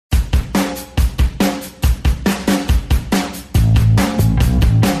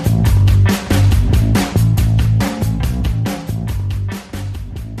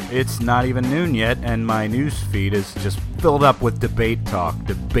it's not even noon yet, and my news feed is just filled up with debate talk.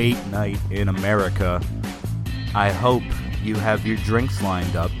 Debate night in America. I hope you have your drinks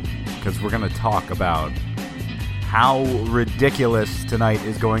lined up, because we're going to talk about how ridiculous tonight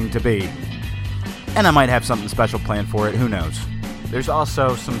is going to be. And I might have something special planned for it, who knows. There's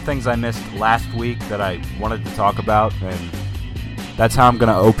also some things I missed last week that I wanted to talk about, and that's how I'm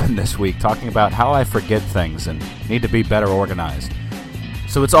going to open this week, talking about how I forget things and need to be better organized.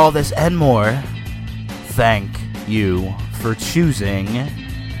 So it's all this and more. Thank you for choosing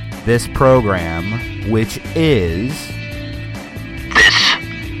this program, which is... This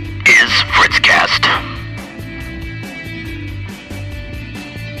is Fritzcast.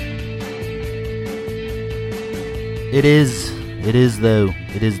 It is though.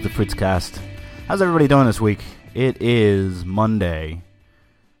 It is the Fritzcast. How's everybody doing this week? It is Monday,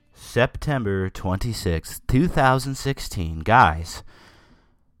 September 26th, 2016. Guys,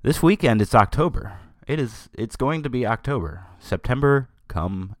 this weekend it's October. It's going to be October. September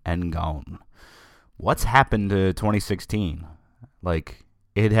come and gone. What's happened to 2016? Like,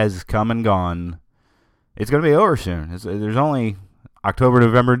 it has come and gone. It's going to be over soon. There's only October,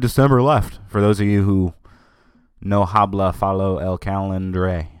 November, December left. For those of you who no habla follow el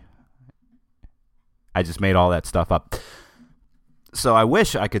calendar. I just made all that stuff up. So I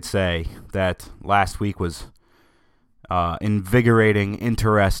wish I could say that last week was invigorating,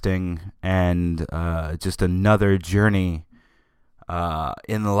 interesting, and just another journey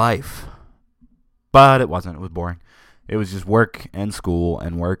in life. But it wasn't. It was boring. It was just work and school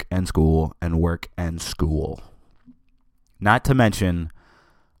and work and school and work and school. Not to mention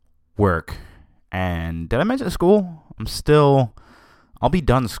work. And did I mention school? I'll be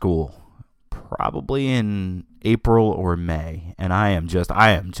done school probably in April or May, and I am just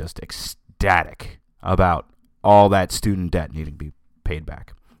ecstatic about all that student debt needing to be paid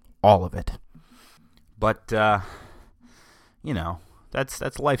back, all of it. But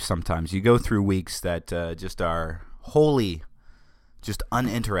that's life. Sometimes you go through weeks that just are wholly just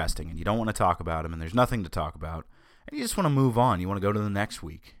uninteresting, and you don't want to talk about them, and there's nothing to talk about, and you just want to move on. You want to go to the next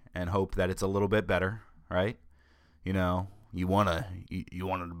week and hope that it's a little bit better, right? You want it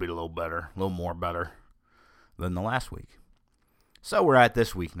to be a little better, a little more better than the last week. So we're at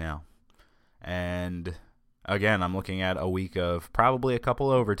this week now. And again, I'm looking at a week of probably a couple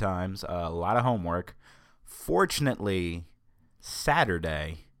overtimes, a lot of homework. Fortunately,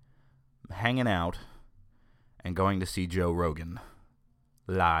 Saturday, I'm hanging out and going to see Joe Rogan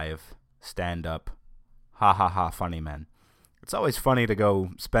live, stand-up, ha, funny man. It's always funny to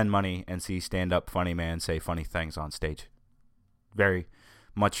go spend money and see stand-up funny man say funny things on stage. Very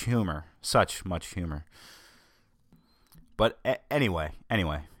much humor. Such much humor. But anyway,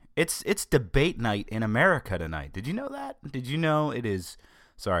 it's debate night in America tonight. Did you know that? Did you know it is...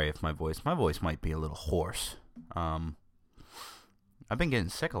 Sorry if my voice might be a little hoarse. I've been getting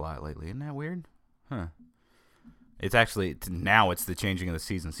sick a lot lately. Isn't that weird? Huh. It's actually... Now it's the changing of the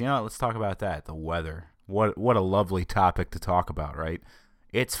seasons. You know what? Let's talk about that. The weather. What a lovely topic to talk about, right?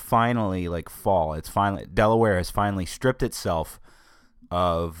 It's finally like fall. Delaware has finally stripped itself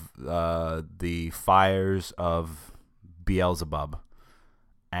of the fires of Beelzebub,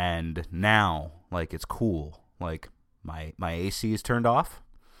 and now like it's cool. Like my AC is turned off,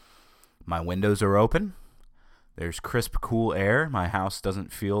 my windows are open. There's crisp, cool air. My house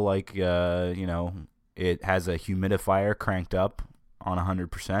doesn't feel like it has a humidifier cranked up on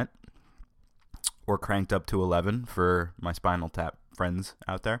 100%. Or cranked up to 11 for my Spinal Tap friends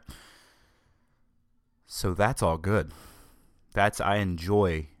out there. So that's all good. I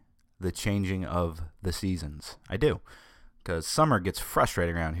enjoy the changing of the seasons. I do. Because summer gets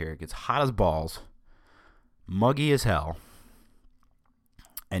frustrating around here. It gets hot as balls, muggy as hell,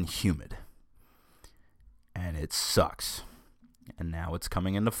 and humid. And it sucks. And now it's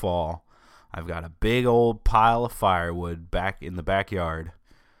coming into fall. I've got a big old pile of firewood back in the backyard,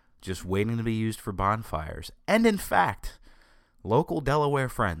 just waiting to be used for bonfires. And in fact, local Delaware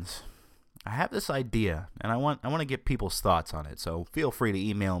friends, I have this idea, and I want to get people's thoughts on it. So feel free to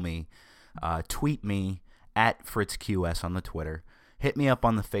email me, tweet me at FritzQS on the Twitter, hit me up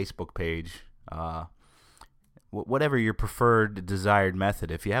on the Facebook page, whatever your preferred desired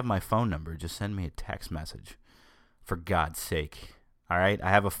method. If you have my phone number, just send me a text message, for God's sake. All right, I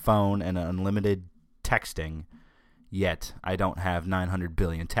have a phone and unlimited texting. Yet, I don't have 900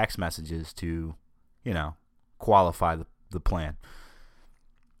 billion text messages to, qualify the plan.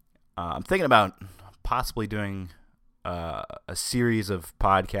 I'm thinking about possibly doing a series of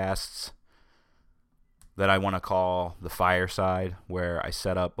podcasts that I want to call The Fireside, where I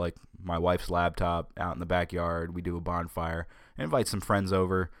set up, like, my wife's laptop out in the backyard. We do a bonfire, invite some friends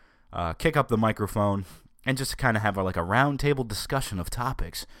over, kick up the microphone, and just kind of have like a roundtable discussion of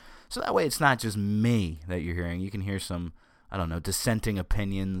topics. So that way it's not just me that you're hearing. You can hear some, I don't know, dissenting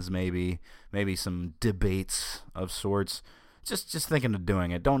opinions, maybe some debates of sorts. Just thinking of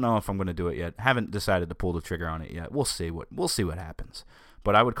doing it. Don't know if I'm going to do it yet. Haven't decided to pull the trigger on it yet. We'll see what happens.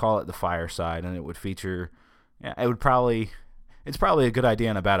 But I would call it the fireside, and it would feature. Yeah, it's probably a good idea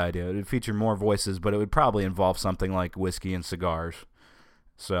and a bad idea. It would feature more voices, but it would probably involve something like whiskey and cigars.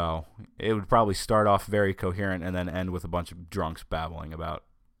 So it would probably start off very coherent and then end with a bunch of drunks babbling about,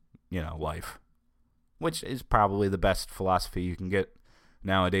 life, which is probably the best philosophy you can get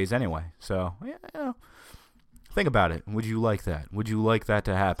nowadays anyway. So, think about it. Would you like that? Would you like that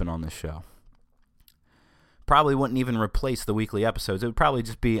to happen on this show? Probably wouldn't even replace the weekly episodes. It would probably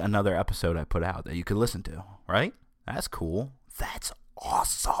just be another episode I put out that you could listen to, right? That's cool. That's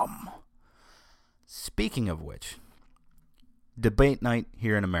awesome. Speaking of which, debate night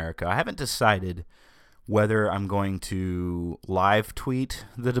here in America. I haven't decided whether I'm going to live tweet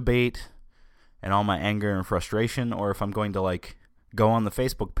the debate and all my anger and frustration, or if I'm going to go on the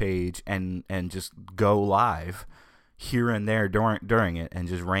Facebook page and just go live here and there during it and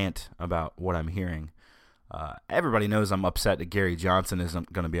just rant about what I'm hearing. Everybody knows I'm upset that Gary Johnson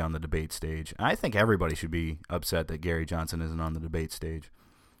isn't going to be on the debate stage. I think everybody should be upset that Gary Johnson isn't on the debate stage.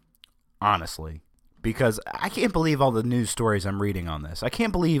 Honestly. Because I can't believe all the news stories I'm reading on this. I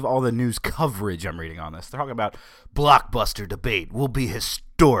can't believe all the news coverage I'm reading on this. They're talking about blockbuster debate will be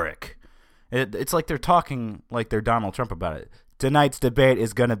historic. It's like they're talking like they're Donald Trump about it. Tonight's debate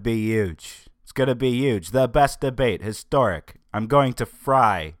is going to be huge. It's going to be huge. The best debate. Historic. I'm going to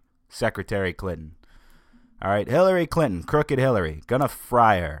fry Secretary Clinton. All right, Hillary Clinton, crooked Hillary, gonna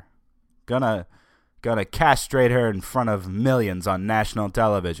fry her, gonna castrate her in front of millions on national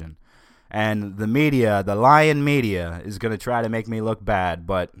television, and the media, the lying media, is gonna try to make me look bad,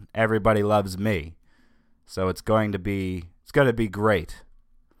 but everybody loves me, so it's gonna be great.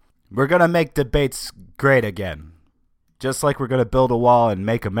 We're gonna make debates great again, just like we're gonna build a wall and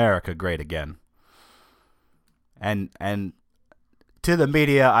make America great again. And to the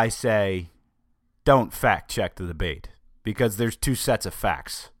media, I say, don't fact-check the debate, because there's two sets of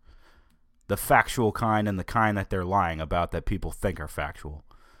facts. The factual kind and the kind that they're lying about that people think are factual.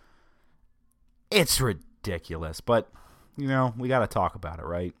 It's ridiculous, but, we got to talk about it,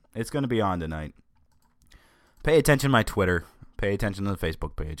 right? It's going to be on tonight. Pay attention to my Twitter. Pay attention to the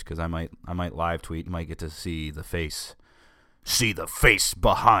Facebook page, because I might live tweet. You might get to see the face. See the face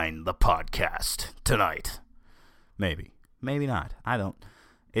behind the podcast tonight. Maybe. Maybe not. I don't.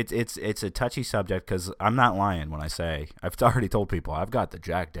 It's a touchy subject, because I'm not lying when I say, I've already told people I've got the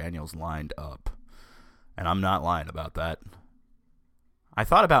Jack Daniels lined up, and I'm not lying about that. I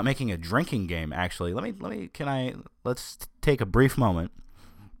thought about making a drinking game, actually. Let's take a brief moment.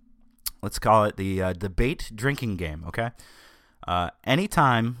 Let's call it the debate drinking game, okay?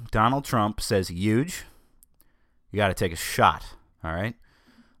 Anytime Donald Trump says huge, you got to take a shot, all right?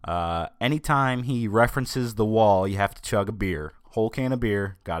 Anytime he references the wall, you have to chug a beer. Whole can of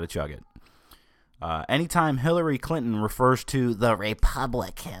beer, gotta chug it. Anytime Hillary Clinton refers to the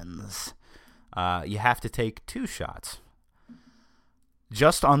Republicans, you have to take 2 shots.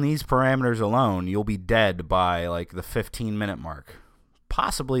 Just on these parameters alone, you'll be dead by the 15-minute mark.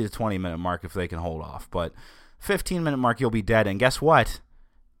 Possibly the 20-minute mark if they can hold off. But 15-minute mark, you'll be dead. And guess what?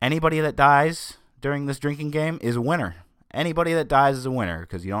 Anybody that dies during this drinking game is a winner. Anybody that dies is a winner,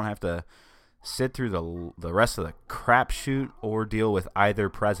 because you don't have to sit through the rest of the crapshoot ordeal with either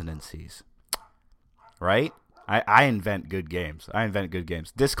presidencies. Right? I invent good games.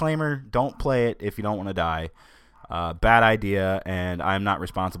 Disclaimer, don't play it if you don't want to die. Bad idea, and I'm not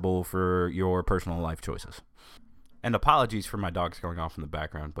responsible for your personal life choices. And apologies for my dogs going off in the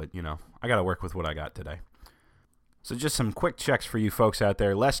background, but, I got to work with what I got today. So just some quick checks for you folks out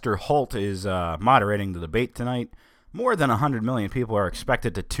there. Lester Holt is moderating the debate tonight. More than 100 million people are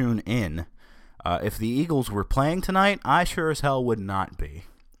expected to tune in. If the Eagles were playing tonight, I sure as hell would not be.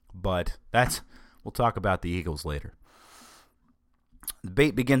 But we'll talk about the Eagles later. The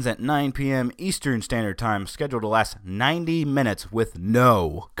debate begins at 9 p.m. Eastern Standard Time, scheduled to last 90 minutes with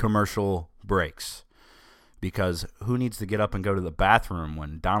no commercial breaks. Because who needs to get up and go to the bathroom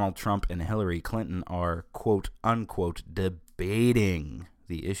when Donald Trump and Hillary Clinton are, quote, unquote, debating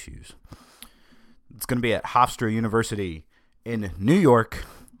the issues? It's going to be at Hofstra University in New York.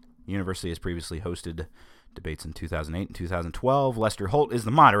 The university has previously hosted debates in 2008 and 2012. Lester Holt is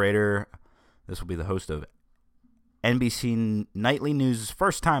the moderator. This will be the host of NBC Nightly News'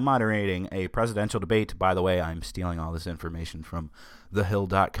 first time moderating a presidential debate. By the way, I'm stealing all this information from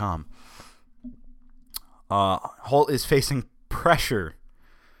thehill.com. Holt is facing pressure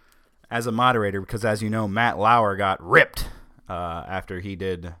as a moderator because, as you know, Matt Lauer got ripped after he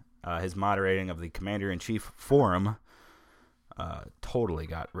did his moderating of the Commander-in-Chief Forum. Totally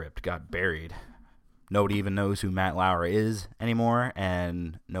got ripped, got buried. Nobody even knows who Matt Lauer is anymore,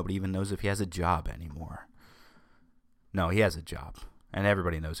 and nobody even knows if he has a job anymore. No, he has a job, and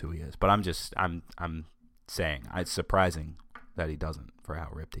everybody knows who he is. But I'm saying it's surprising that he doesn't for how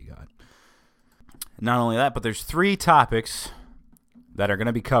ripped he got. Not only that, but there's 3 topics that are going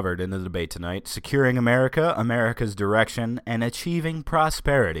to be covered in the debate tonight: securing America, America's direction, and achieving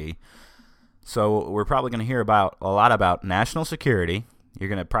prosperity. So we're probably going to hear a lot about national security. You're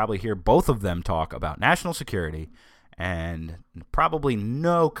going to probably hear both of them talk about national security, and probably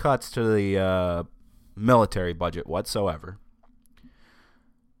no cuts to the military budget whatsoever.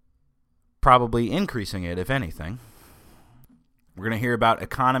 Probably increasing it, if anything. We're going to hear about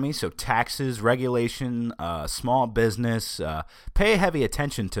economy, so taxes, regulation, small business. Pay heavy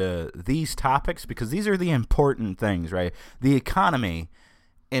attention to these topics because these are the important things, right? The economy,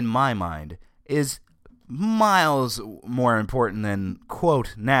 in my mind, is miles more important than,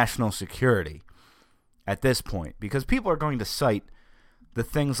 quote, national security at this point because people are going to cite the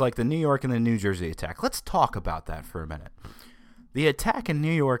things like the New York and the New Jersey attack. Let's talk about that for a minute. The attack in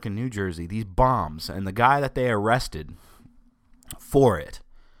New York and New Jersey, these bombs, and the guy that they arrested for it,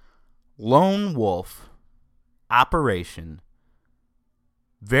 lone wolf operation,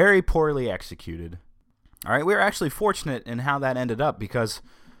 very poorly executed. All right, we were actually fortunate in how that ended up because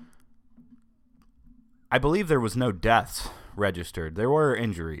I believe there was no deaths registered. There were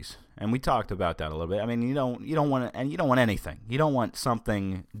injuries, and we talked about that a little bit. I mean, you don't want anything. You don't want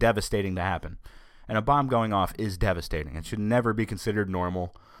something devastating to happen. And a bomb going off is devastating. It should never be considered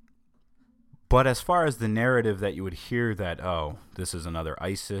normal. But as far as the narrative that you would hear that, oh, this is another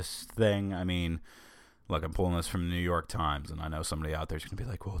ISIS thing, I mean, look, I'm pulling this from the New York Times, and I know somebody out there's going to be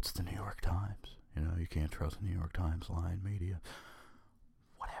like, well, it's the New York Times. You know, you can't trust the New York Times lying media.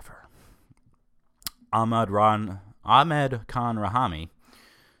 Whatever. Ahmed Khan Rahami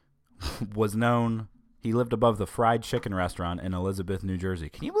was known, he lived above the fried chicken restaurant in Elizabeth, New Jersey.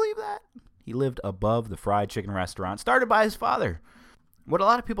 Can you believe that? He lived above the fried chicken restaurant, started by his father. What a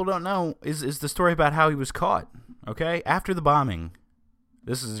lot of people don't know is the story about how he was caught, okay? After the bombing,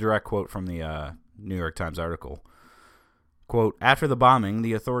 this is a direct quote from the New York Times article. Quote, after the bombing,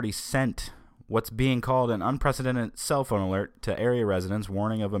 the authorities sent what's being called an unprecedented cell phone alert to area residents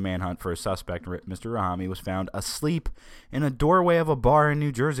warning of a manhunt for a suspect. Mr. Rahami was found asleep in a doorway of a bar in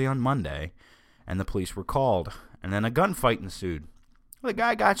New Jersey on Monday, and the police were called. And then a gunfight ensued. The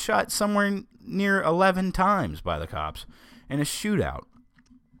guy got shot somewhere near 11 times by the cops in a shootout.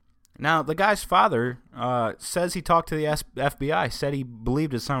 Now, the guy's father says he talked to the FBI, said he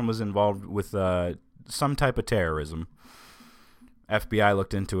believed his son was involved with some type of terrorism. FBI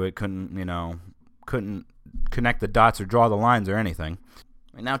looked into it, couldn't connect the dots or draw the lines or anything.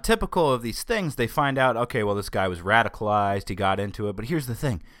 And now, typical of these things, they find out, okay, well, this guy was radicalized, he got into it, but here's the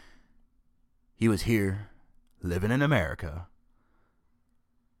thing. He was here, living in America,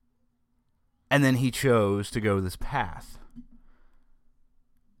 and then he chose to go this path.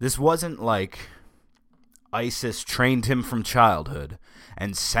 This wasn't like ISIS trained him from childhood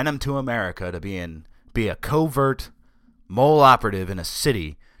and sent him to America to be a covert mole operative in a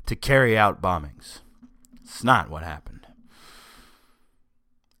city to carry out bombings. It's not what happened.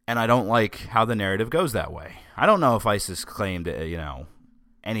 And I don't like how the narrative goes that way. I don't know if ISIS claimed,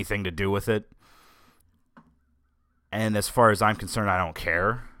 anything to do with it. And as far as I'm concerned, I don't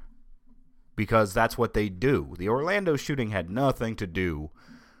care. Because that's what they do. The Orlando shooting had nothing to do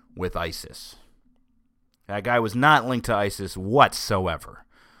with ISIS. That guy was not linked to ISIS whatsoever.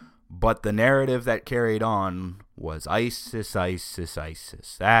 But the narrative that carried on was ISIS, ISIS,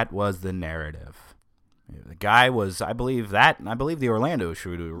 ISIS. That was the narrative. The guy was, I believe the Orlando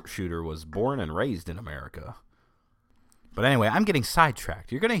shooter was born and raised in America. But anyway, I'm getting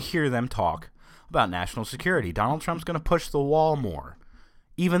sidetracked. You're going to hear them talk about national security. Donald Trump's going to push the wall more,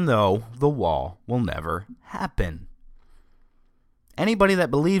 even though the wall will never happen. Anybody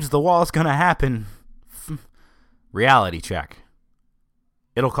that believes the wall is going to happen, reality check.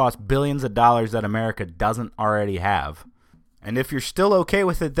 It'll cost billions of dollars that America doesn't already have. And if you're still okay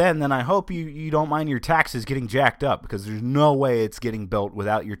with it then I hope you don't mind your taxes getting jacked up, because there's no way it's getting built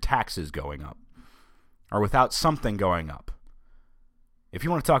without your taxes going up or without something going up. If you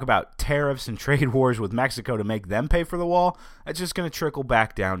want to talk about tariffs and trade wars with Mexico to make them pay for the wall, that's just going to trickle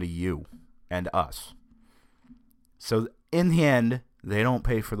back down to you and us. So in the end, they don't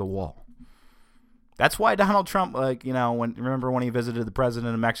pay for the wall. That's why Donald Trump, remember when he visited the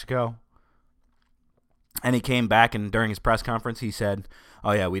president of Mexico? And he came back, and during his press conference, he said,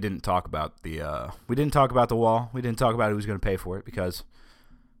 "Oh yeah, we didn't talk about the wall. We didn't talk about who's going to pay for it because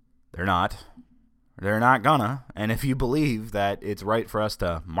they're not. They're not gonna. And if you believe that it's right for us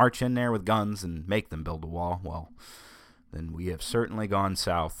to march in there with guns and make them build a wall, well, then we have certainly gone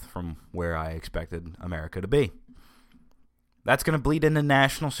south from where I expected America to be." That's going to bleed into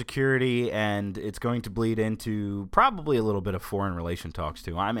national security, and it's going to bleed into probably a little bit of foreign relation talks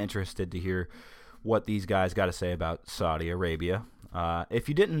too. I'm interested to hear what these guys got to say about Saudi Arabia. If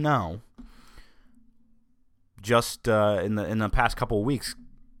you didn't know, just in the past couple of weeks,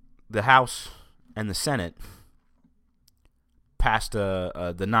 the House and the Senate passed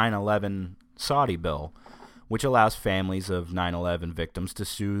the 9/11 Saudi bill, which allows families of 9/11 victims to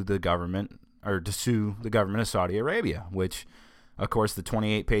sue the government of Saudi Arabia, which, of course, the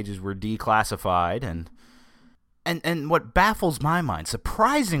 28 pages were declassified. And what baffles my mind,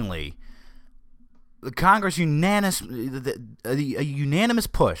 surprisingly, the Congress a unanimous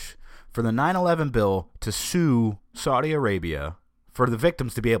push for the 9/11 bill to sue Saudi Arabia, for the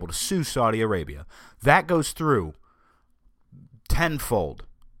victims to be able to sue Saudi Arabia. That goes through tenfold.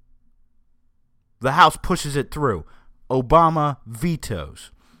 The House pushes it through. Obama vetoes.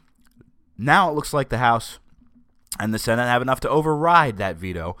 Now it looks like the House and the Senate have enough to override that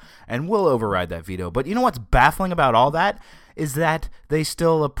veto, and will override that veto. But you know what's baffling about all that is that they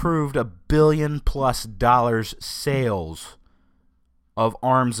still approved $1 billion+ sales of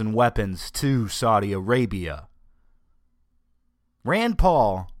arms and weapons to Saudi Arabia. Rand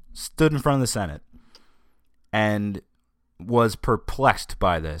Paul stood in front of the Senate and was perplexed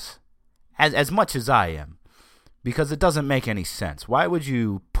by this, as much as I am, because it doesn't make any sense. Why would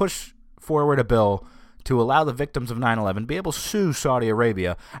you push forward a bill to allow the victims of 9/11 be able to sue Saudi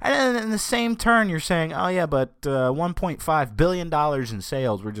Arabia, and then in the same turn you're saying, oh yeah, but $1.5 billion in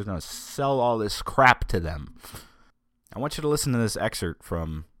sales, we're just going to sell all this crap to them? I want you to listen to this excerpt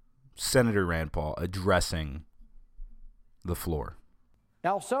from Senator Rand Paul addressing the floor.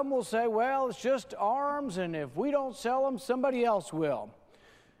 Now, some will say, well, it's just arms, and if we don't sell them, somebody else will.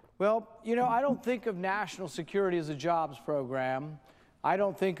 Well, you know, I don't think of national security as a jobs program. I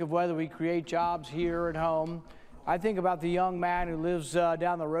don't think of whether we create jobs here at home. I think about the young man who lives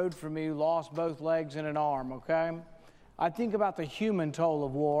down the road from me who lost both legs and an arm, okay? I think about the human toll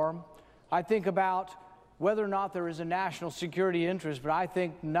of war. I think about whether or not there is a national security interest, but I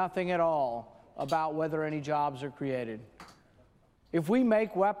think nothing at all about whether any jobs are created. If we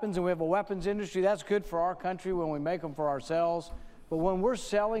make weapons and we have a weapons industry, that's good for our country when we make them for ourselves. But when we're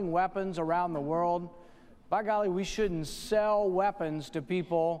selling weapons around the world, by golly, we shouldn't sell weapons to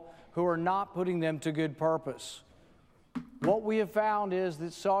people who are not putting them to good purpose. What we have found is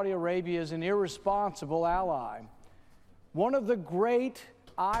that Saudi Arabia is an irresponsible ally. One of the great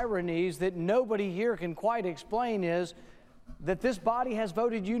ironies that nobody here can quite explain is that this body has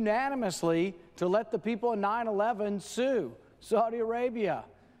voted unanimously to let the people in 9/11 sue Saudi Arabia.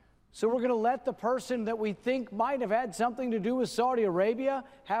 So we're going to let the person that we think might have had something to do with Saudi Arabia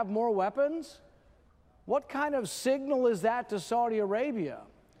have more weapons? What kind of signal is that to Saudi Arabia?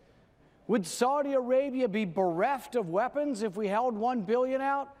 Would Saudi Arabia be bereft of weapons if we held $1 billion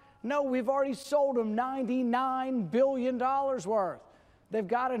out? No, we've already sold them $99 billion worth. They've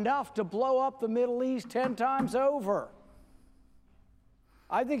got enough to blow up the Middle East 10 times over.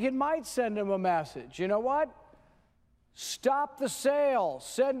 I think it might send them a message. You know what? Stop the sale.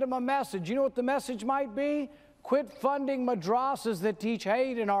 Send them a message. You know what the message might be? Quit funding madrasas that teach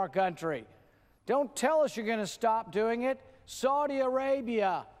hate in our country. Don't tell us you're going to stop doing it. Saudi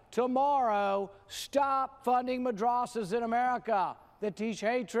Arabia, tomorrow, stop funding madrasas in America that teach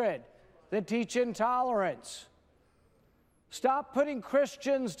hatred, that teach intolerance. Stop putting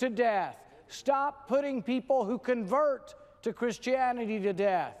Christians to death. Stop putting people who convert to Christianity to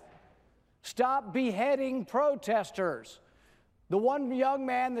death. Stop beheading protesters. The one young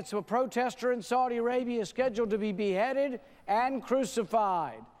man that's a protester in Saudi Arabia is scheduled to be beheaded and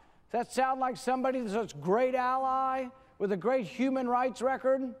crucified. Does that sound like somebody that's a great ally with a great human rights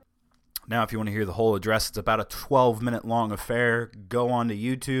record? Now, if you want to hear the whole address, it's about a 12-minute long affair. Go on to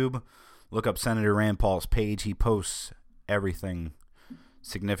YouTube, look up Senator Rand Paul's page. He posts everything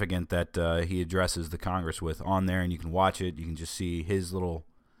significant that he addresses the Congress with on there, and you can watch it. You can just see his little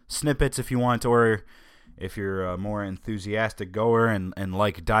snippets if you want, or if you're a more enthusiastic goer and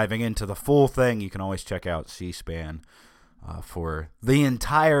like diving into the full thing, you can always check out C-SPAN for the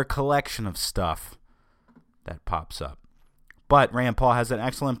entire collection of stuff that pops up. But Rand Paul has an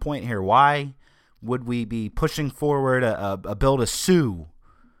excellent point here. Why would we be pushing forward a bill to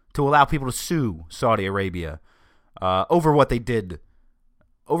allow people to sue Saudi Arabia over what they did,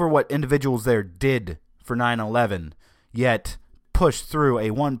 over what individuals there did for 9/11, yet pushed through a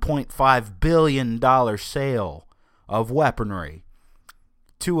 $1.5 billion sale of weaponry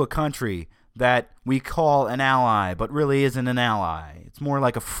to a country that we call an ally, but really isn't an ally. It's more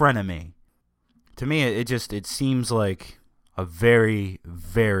like a frenemy. To me, it seems like a very,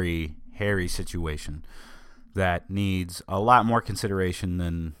 very hairy situation that needs a lot more consideration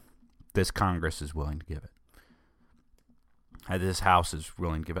than this Congress is willing to give it. This House is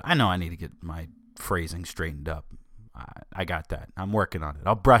willing to give it. I know I need to get my phrasing straightened up. I got that. I'm working on it.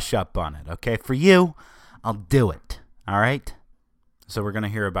 I'll brush up on it, okay? For you, I'll do it, all right? So we're going to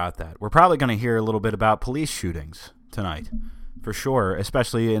hear about that. We're probably going to hear a little bit about police shootings tonight, for sure,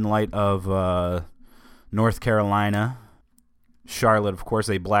 especially in light of North Carolina. Charlotte, of course,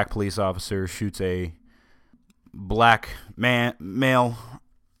 a black police officer shoots a black male,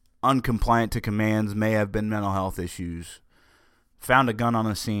 uncompliant to commands, may have been mental health issues, found a gun on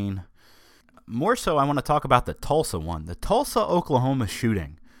the scene. More so, I want to talk about the Tulsa one. The Tulsa, Oklahoma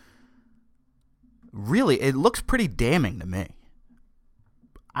shooting. Really, it looks pretty damning to me.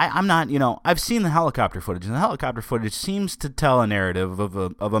 I'm not, I've seen the helicopter footage, and the helicopter footage seems to tell a narrative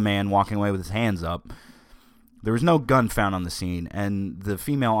of a man walking away with his hands up. There was no gun found on the scene, and the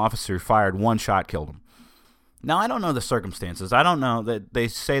female officer fired one shot, killed him. Now, I don't know the circumstances. I don't know that they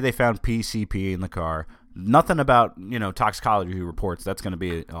say they found PCP in the car. Nothing about, toxicology reports. That's going to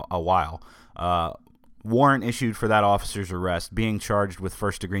be a while. Warrant issued for that officer's arrest, being charged with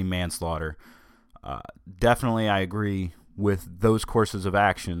first-degree manslaughter. Definitely, I agree with those courses of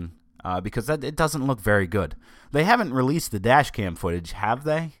action because it doesn't look very good. They haven't released the dash cam footage, have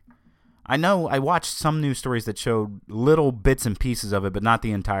they? I know I watched some news stories that showed little bits and pieces of it, but not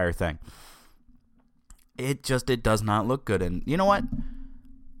the entire thing. It does not look good. And you know what?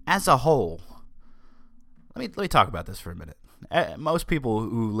 As a whole, let me talk about this for a minute. Most people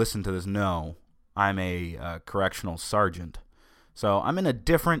who listen to this know I'm a correctional sergeant, so I'm in a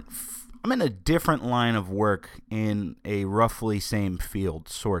different line of work in a roughly same field,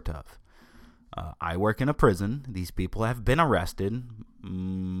 sort of. I work in a prison. These people have been arrested.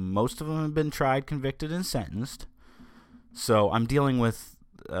 Most of them have been tried, convicted, and sentenced. So I'm dealing with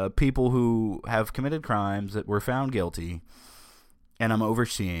people who have committed crimes that were found guilty, and I'm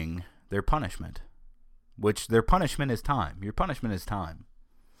overseeing their punishment, which their punishment is time. Your punishment is time.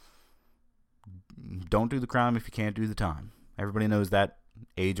 Don't do the crime if you can't do the time. Everybody knows that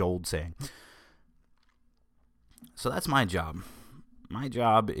age-old saying. So that's my job. My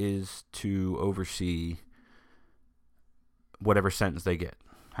job is to oversee whatever sentence they get,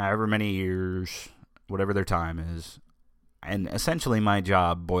 however many years, whatever their time is. And essentially my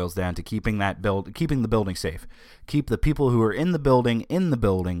job boils down to keeping the building safe. Keep the people who are in the building,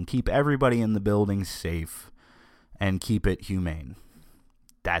 keep everybody in the building safe, and keep it humane.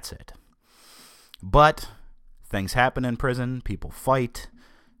 That's it. But things happen in prison. People fight.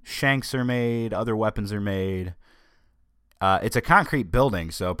 Shanks are made. Other weapons are made. It's a concrete building,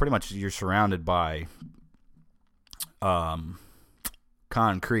 so pretty much you're surrounded by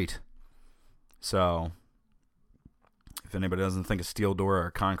concrete. So if anybody doesn't think a steel door or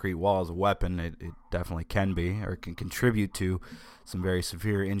a concrete wall is a weapon, it definitely can be, or can contribute to some very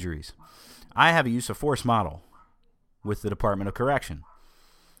severe injuries. I have a use of force model with the Department of Correction,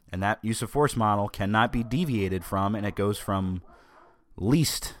 and that use of force model cannot be deviated from, and it goes from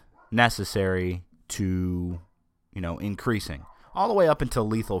least necessary to, increasing, all the way up until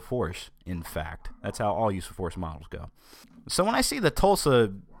lethal force, in fact. That's how all use of force models go. So when I see the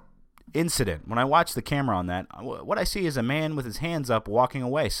Tulsa incident, when I watch the camera on that, what I see is a man with his hands up walking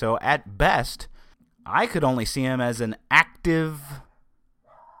away. So at best, I could only see him as an active,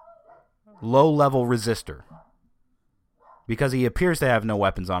 low-level resistor, because he appears to have no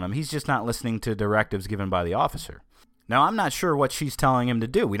weapons on him. He's just not listening to directives given by the officer. Now, I'm not sure what she's telling him to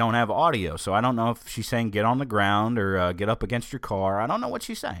do. We don't have audio, so I don't know if she's saying get on the ground or get up against your car. I don't know what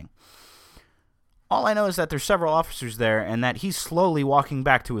she's saying. All I know is that there's several officers there and that he's slowly walking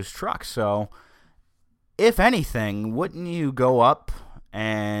back to his truck. So, if anything, wouldn't you go up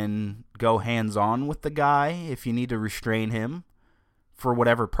and go hands-on with the guy if you need to restrain him for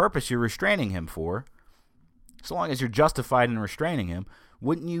whatever purpose you're restraining him for? So long as you're justified in restraining him,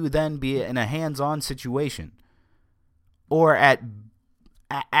 wouldn't you then be in a hands-on situation? Or at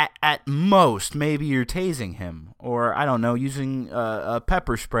most, maybe you're tasing him, or, I don't know, using a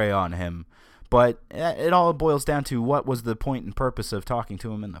pepper spray on him. But it all boils down to what was the point and purpose of talking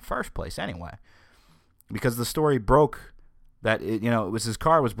to him in the first place anyway. Because the story broke that, it was his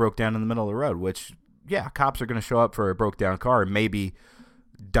car was broke down in the middle of the road, which, yeah, cops are going to show up for a broke down car and maybe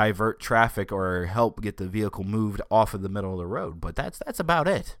divert traffic or help get the vehicle moved off of the middle of the road. But that's about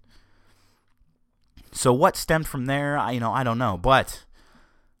it. So what stemmed from there, I don't know. But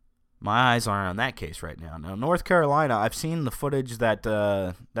my eyes are on that case right now. Now, North Carolina, I've seen the footage that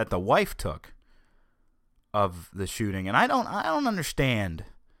the wife took of the shooting, and I don't understand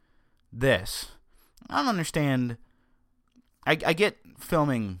this. I don't understand. I get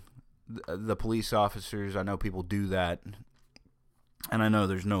filming the police officers. I know people do that, and I know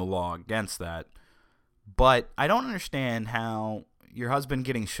there's no law against that. But I don't understand how your husband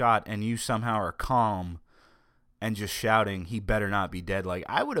getting shot and you somehow are calm and just shouting, "He better not be dead." Like,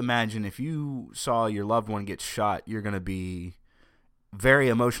 I would imagine if you saw your loved one get shot, you're going to be very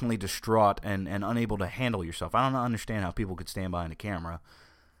emotionally distraught and unable to handle yourself. I don't understand how people could stand behind a camera,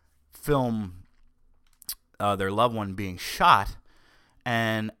 film their loved one being shot,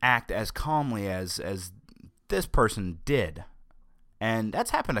 and act as calmly as this person did. And that's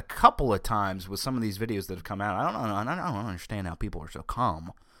happened a couple of times with some of these videos that have come out. I don't understand how people are so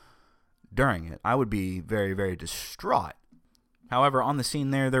calm during it. I would be very, very distraught. However, on the scene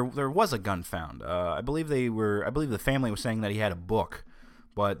there was a gun found. I believe the family was saying that he had a book,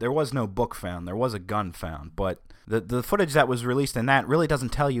 but there was no book found. There was a gun found, but the footage that was released in that really doesn't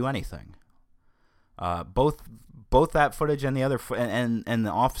tell you anything. Both that footage and the other and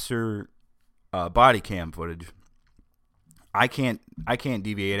the officer body cam footage, I can't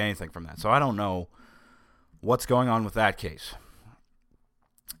deviate anything from that. So I don't know what's going on with that case.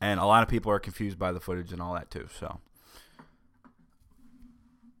 And a lot of people are confused by the footage and all that too. So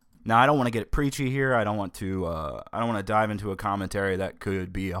now, I don't want to get preachy here. I don't want to dive into a commentary that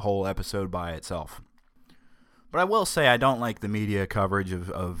could be a whole episode by itself. But I will say I don't like the media coverage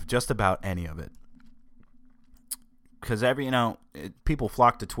of just about any of it. Because people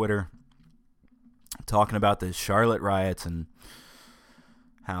flock to Twitter talking about the Charlotte riots and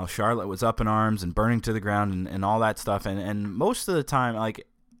how Charlotte was up in arms and burning to the ground and all that stuff. And most of the time, like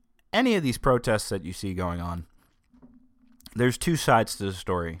any of these protests that you see going on, there's two sides to the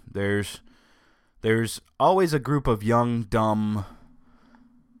story. There's always a group of young, dumb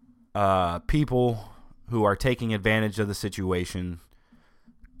people who are taking advantage of the situation,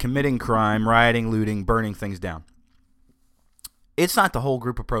 committing crime, rioting, looting, burning things down. It's not the whole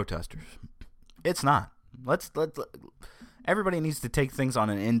group of protesters. It's not. Everybody needs to take things on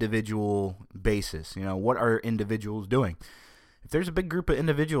an individual basis. What are individuals doing? If there's a big group of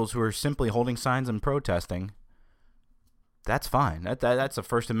individuals who are simply holding signs and protesting, that's fine. That's a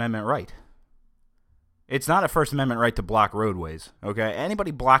First Amendment right. It's not a First Amendment right to block roadways, okay?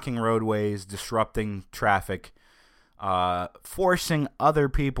 Anybody blocking roadways, disrupting traffic, forcing other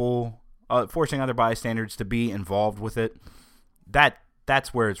bystanders to be involved with it,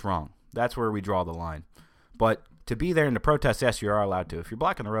 that's where it's wrong. That's where we draw the line. But to be there and to protest, yes, you are allowed to. If you're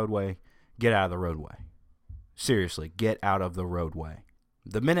blocking the roadway, get out of the roadway. Seriously, get out of the roadway.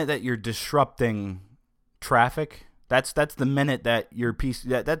 The minute that you're disrupting traffic, that's the minute that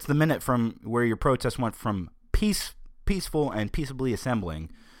that's the minute from where your protest went from peaceful and peaceably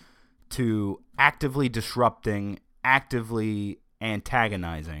assembling to actively disrupting, actively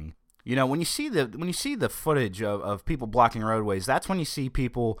antagonizing. When you see the footage of people blocking roadways, that's when you see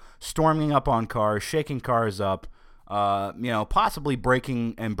people storming up on cars, shaking cars up, possibly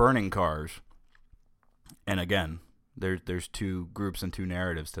breaking and burning cars. And again, there's two groups and two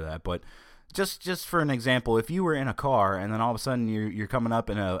narratives to that, but just for an example, if you were in a car and then all of a sudden you're coming up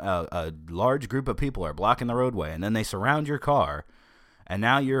and a large group of people are blocking the roadway and then they surround your car and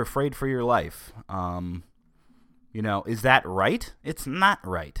now you're afraid for your life, is that right? It's not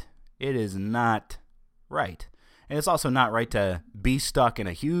right. It is not right. And it's also not right to be stuck in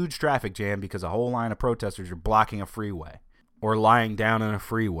a huge traffic jam because a whole line of protesters are blocking a freeway or lying down in a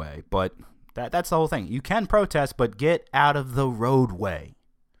freeway. But that's the whole thing. You can protest, but get out of the roadway.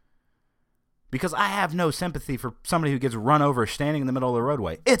 Because I have no sympathy for somebody who gets run over standing in the middle of the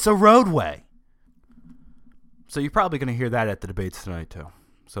roadway. It's a roadway. So you're probably going to hear that at the debates tonight, too.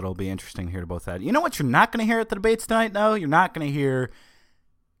 So it'll be interesting to hear both that. You know what you're not going to hear at the debates tonight, though? You're not going to hear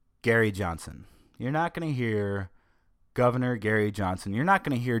Gary Johnson. You're not going to hear Governor Gary Johnson. You're not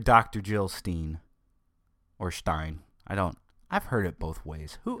going to hear Dr. Jill Stein. Or Stein. I've heard it both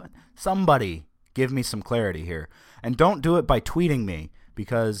ways. Somebody give me some clarity here. And don't do it by tweeting me,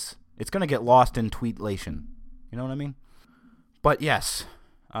 because it's going to get lost in tweetlation. You know what I mean? But yes,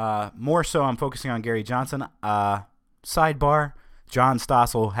 more so I'm focusing on Gary Johnson. Sidebar, John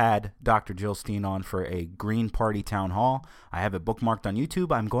Stossel had Dr. Jill Stein on for a Green Party town hall. I have it bookmarked on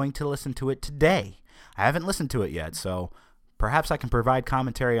YouTube. I'm going to listen to it today. I haven't listened to it yet, so perhaps I can provide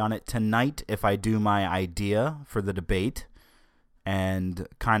commentary on it tonight if I do my idea for the debate and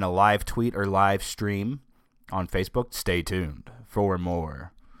kind of live tweet or live stream on Facebook. Stay tuned for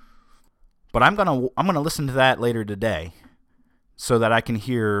more. But I'm gonna listen to that later today, so that I can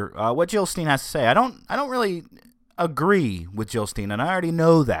hear what Jill Stein has to say. I don't really agree with Jill Stein, and I already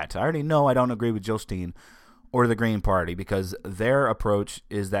know that. I already know I don't agree with Jill Stein or the Green Party, because their approach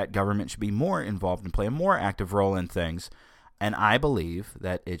is that government should be more involved and play a more active role in things, and I believe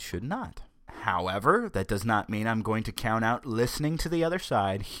that it should not. However, that does not mean I'm going to count out listening to the other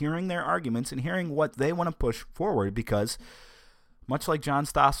side, hearing their arguments, and hearing what they want to push forward, because much like John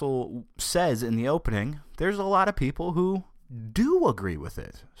Stossel says in the opening, there's a lot of people who do agree with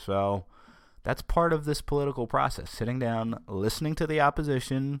it. So that's part of this political process, sitting down, listening to the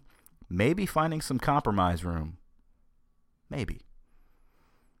opposition, maybe finding some compromise room. Maybe.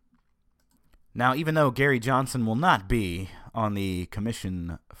 Now, even though Gary Johnson will not be on the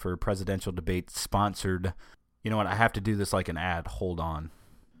Commission for Presidential Debate sponsored, you know what, I have to do this like an ad. Hold on.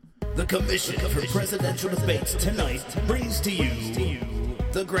 The Commission for Presidential Debates tonight brings to you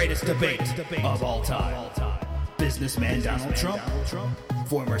the greatest debate of all time. Businessman Donald Trump,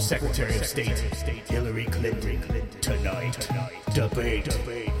 former Secretary of State Hillary Clinton. Tonight, debate.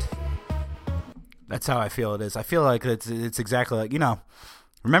 That's how I feel it is. I feel like it's exactly like,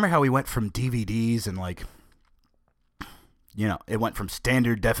 remember how we went from DVDs and it went from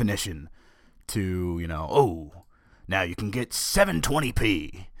standard definition to, now you can get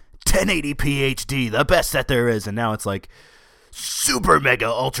 720p, 1080p HD, the best that there is. And now it's like super mega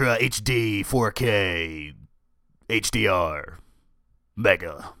ultra HD 4K HDR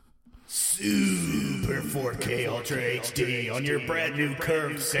mega. Super 4K Ultra HD on your brand new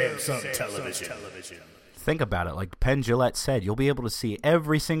curved Samsung television. Think about it. Like Penn Jillette said, you'll be able to see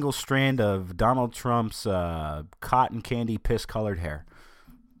every single strand of Donald Trump's cotton candy piss-colored hair.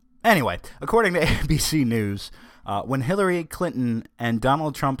 Anyway, according to ABC News, when Hillary Clinton and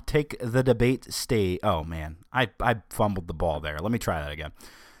Donald Trump take the debate stage... Oh, man. I fumbled the ball there. Let me try that again.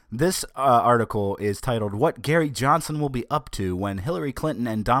 This article is titled, What Gary Johnson Will Be Up To When Hillary Clinton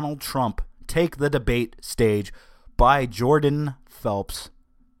and Donald Trump Take the Debate Stage, by Jordan Phelps.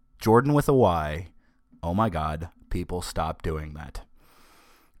 Jordan with a Y. Oh my God, people stop doing that.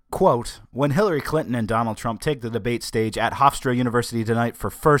 Quote, when Hillary Clinton and Donald Trump take the debate stage at Hofstra University tonight for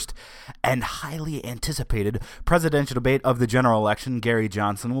first and highly anticipated presidential debate of the general election, Gary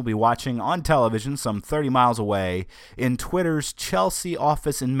Johnson will be watching on television some 30 miles away in Twitter's Chelsea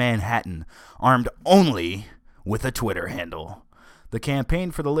office in Manhattan, armed only with a Twitter handle. The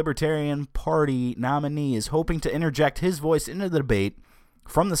campaign for the Libertarian Party nominee is hoping to interject his voice into the debate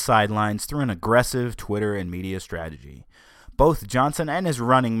from the sidelines through an aggressive Twitter and media strategy. Both Johnson and his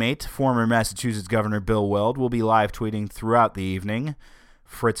running mate, former Massachusetts Governor Bill Weld, will be live tweeting throughout the evening.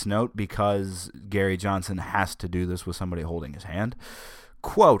 Fritz note, because Gary Johnson has to do this with somebody holding his hand.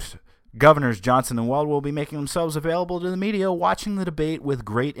 Quote, Governors Johnson and Weld will be making themselves available to the media, watching the debate with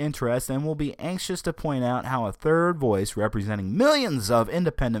great interest, and will be anxious to point out how a third voice representing millions of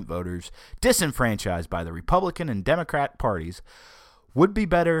independent voters disenfranchised by the Republican and Democrat parties would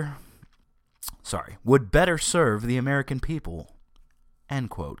better serve the American people, end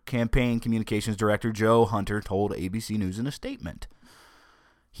quote. Campaign Communications Director Joe Hunter told ABC News in a statement.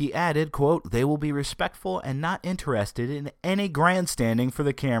 He added, quote, they will be respectful and not interested in any grandstanding for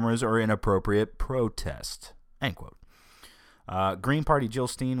the cameras or inappropriate protest, end quote. Green Party Jill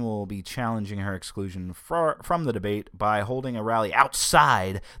Stein will be challenging her exclusion from the debate by holding a rally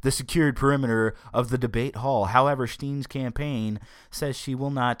outside the secured perimeter of the debate hall. However, Stein's campaign says she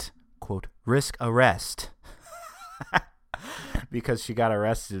will not, quote, risk arrest because she got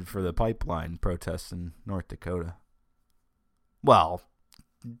arrested for the pipeline protests in North Dakota. Well,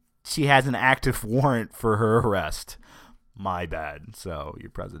 she has an active warrant for her arrest. My bad. So your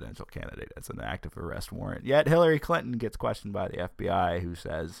presidential candidate has an active arrest warrant. Yet Hillary Clinton gets questioned by the FBI, who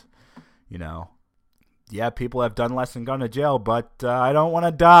says, yeah, people have done less than gone to jail, but I don't want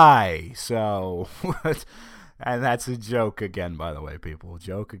to die. So, and that's a joke again, by the way, people. A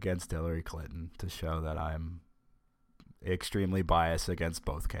joke against Hillary Clinton to show that I'm extremely biased against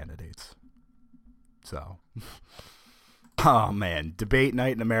both candidates. So, oh man, debate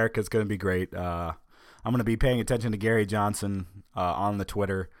night in America is going to be great. I'm going to be paying attention to Gary Johnson on the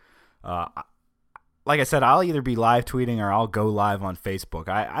Twitter. Like I said, I'll either be live tweeting or I'll go live on Facebook.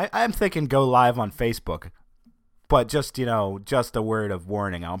 I'm thinking go live on Facebook. But just a word of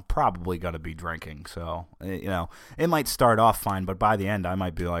warning, I'm probably going to be drinking. So, it might start off fine, but by the end I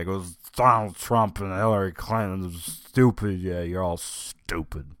might be like, it was Donald Trump and Hillary Clinton. Stupid. Yeah, you're all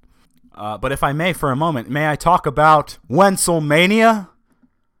stupid. But if I may for a moment, may I talk about Wenselmania?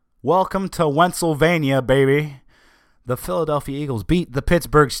 Welcome to Wentzylvania, baby. The Philadelphia Eagles beat the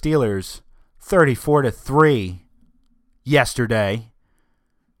Pittsburgh Steelers 34-3 yesterday.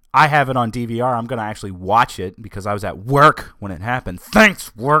 I have it on DVR. I'm going to actually watch it because I was at work when it happened.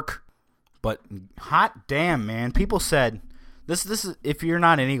 Thanks, work. But hot damn, man. People said, this is, if you're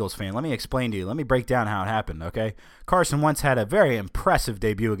not an Eagles fan, let me explain to you. Let me break down how it happened, okay? Carson Wentz had a very impressive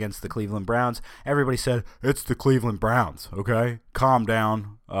debut against the Cleveland Browns. Everybody said, it's the Cleveland Browns, okay? Calm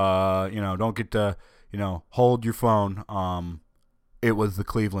down. Don't get to, hold your phone. It was the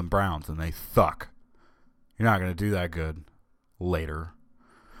Cleveland Browns, and they suck. You're not going to do that good later.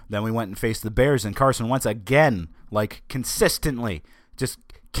 Then we went and faced the Bears, and Carson Wentz again, like consistently, just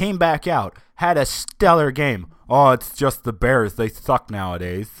came back out, had a stellar game. Oh, it's just the Bears. They suck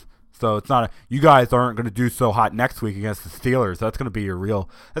nowadays. So it's not you guys aren't going to do so hot next week against the Steelers. That's going to be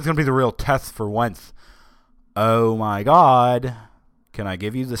the real test for Wentz. Oh my God. Can I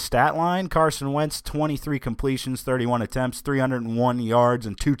give you the stat line? Carson Wentz, 23 completions, 31 attempts, 301 yards,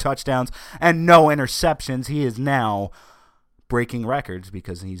 and 2 touchdowns, and no interceptions. He is now breaking records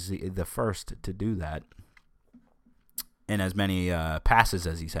because he's the first to do that in as many passes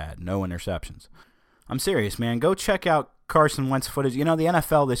as he's had. No interceptions. I'm serious, man. Go check out Carson Wentz footage. The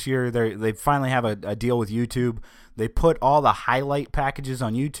NFL this year, they finally have a deal with YouTube. They put all the highlight packages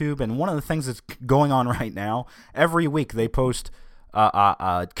on YouTube, and one of the things that's going on right now, every week they post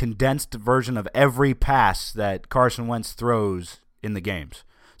a condensed version of every pass that Carson Wentz throws in the games.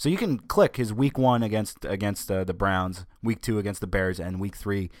 So you can click his week 1 against the Browns, week 2 against the Bears, and week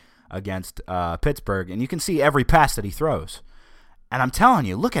 3 against Pittsburgh, and you can see every pass that he throws. And I'm telling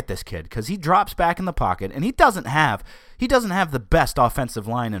you, look at this kid, because he drops back in the pocket, and he doesn't have the best offensive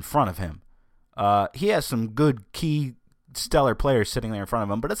line in front of him. He has some good key stellar players sitting there in front of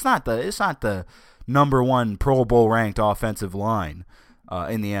him, but it's not the number 1 Pro Bowl ranked offensive line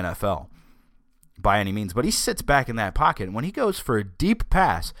in the NFL by any means. But he sits back in that pocket, and when he goes for a deep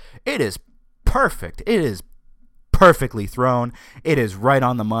pass, it is perfect. It is perfectly thrown. It is right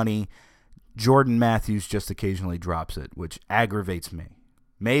on the money. Jordan Matthews just occasionally drops it, which aggravates me.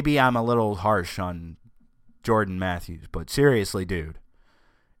 Maybe I'm a little harsh on Jordan Matthews, but seriously, dude,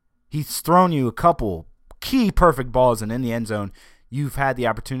 he's thrown you a couple key perfect balls, and in the end zone, you've had the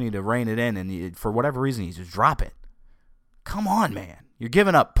opportunity to rein it in, and for whatever reason, you just drop it. Come on, man. You're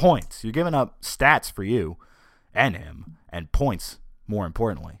giving up points. You're giving up stats for you and him, and points, more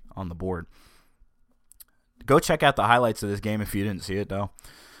importantly, on the board. Go check out the highlights of this game if you didn't see it, though.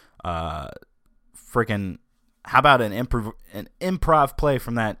 How about an improv play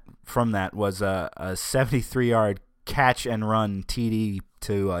from that was a 73-yard catch and run TD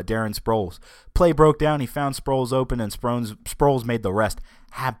to Darren Sproles. Play broke down. He found Sproles open, and Sproles made the rest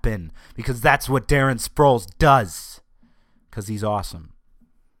happen because that's what Darren Sproles does. Because he's awesome.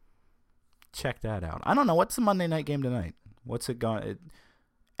 Check that out. I don't know. What's the Monday night game tonight? What's it going?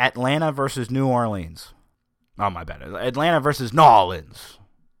 Atlanta versus New Orleans. Oh, my bad. Atlanta versus Nolans.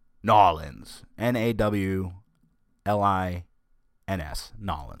 Nolans. Nawlins.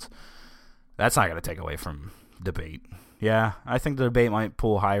 Nolans. That's not going to take away from debate. Yeah, I think the debate might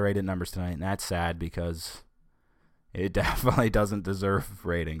pull high-rated numbers tonight, and that's sad because it definitely doesn't deserve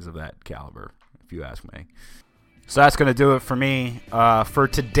ratings of that caliber, if you ask me. So that's going to do it for me. For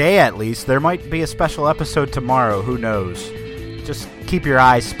today, at least. There might be a special episode tomorrow. Who knows? Just keep your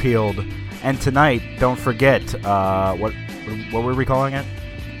eyes peeled. And tonight, don't forget, what were we calling it?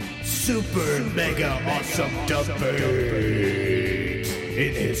 Super mega awesome debate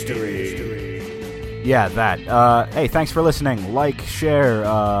in history. Yeah, that. Hey, thanks for listening. Like, share,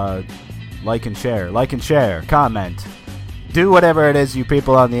 comment. Do whatever it is you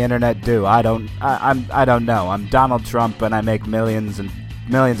people on the internet do. I don't know. I'm Donald Trump and I make millions and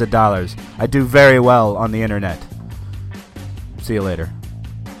millions of dollars. I do very well on the internet. See you later.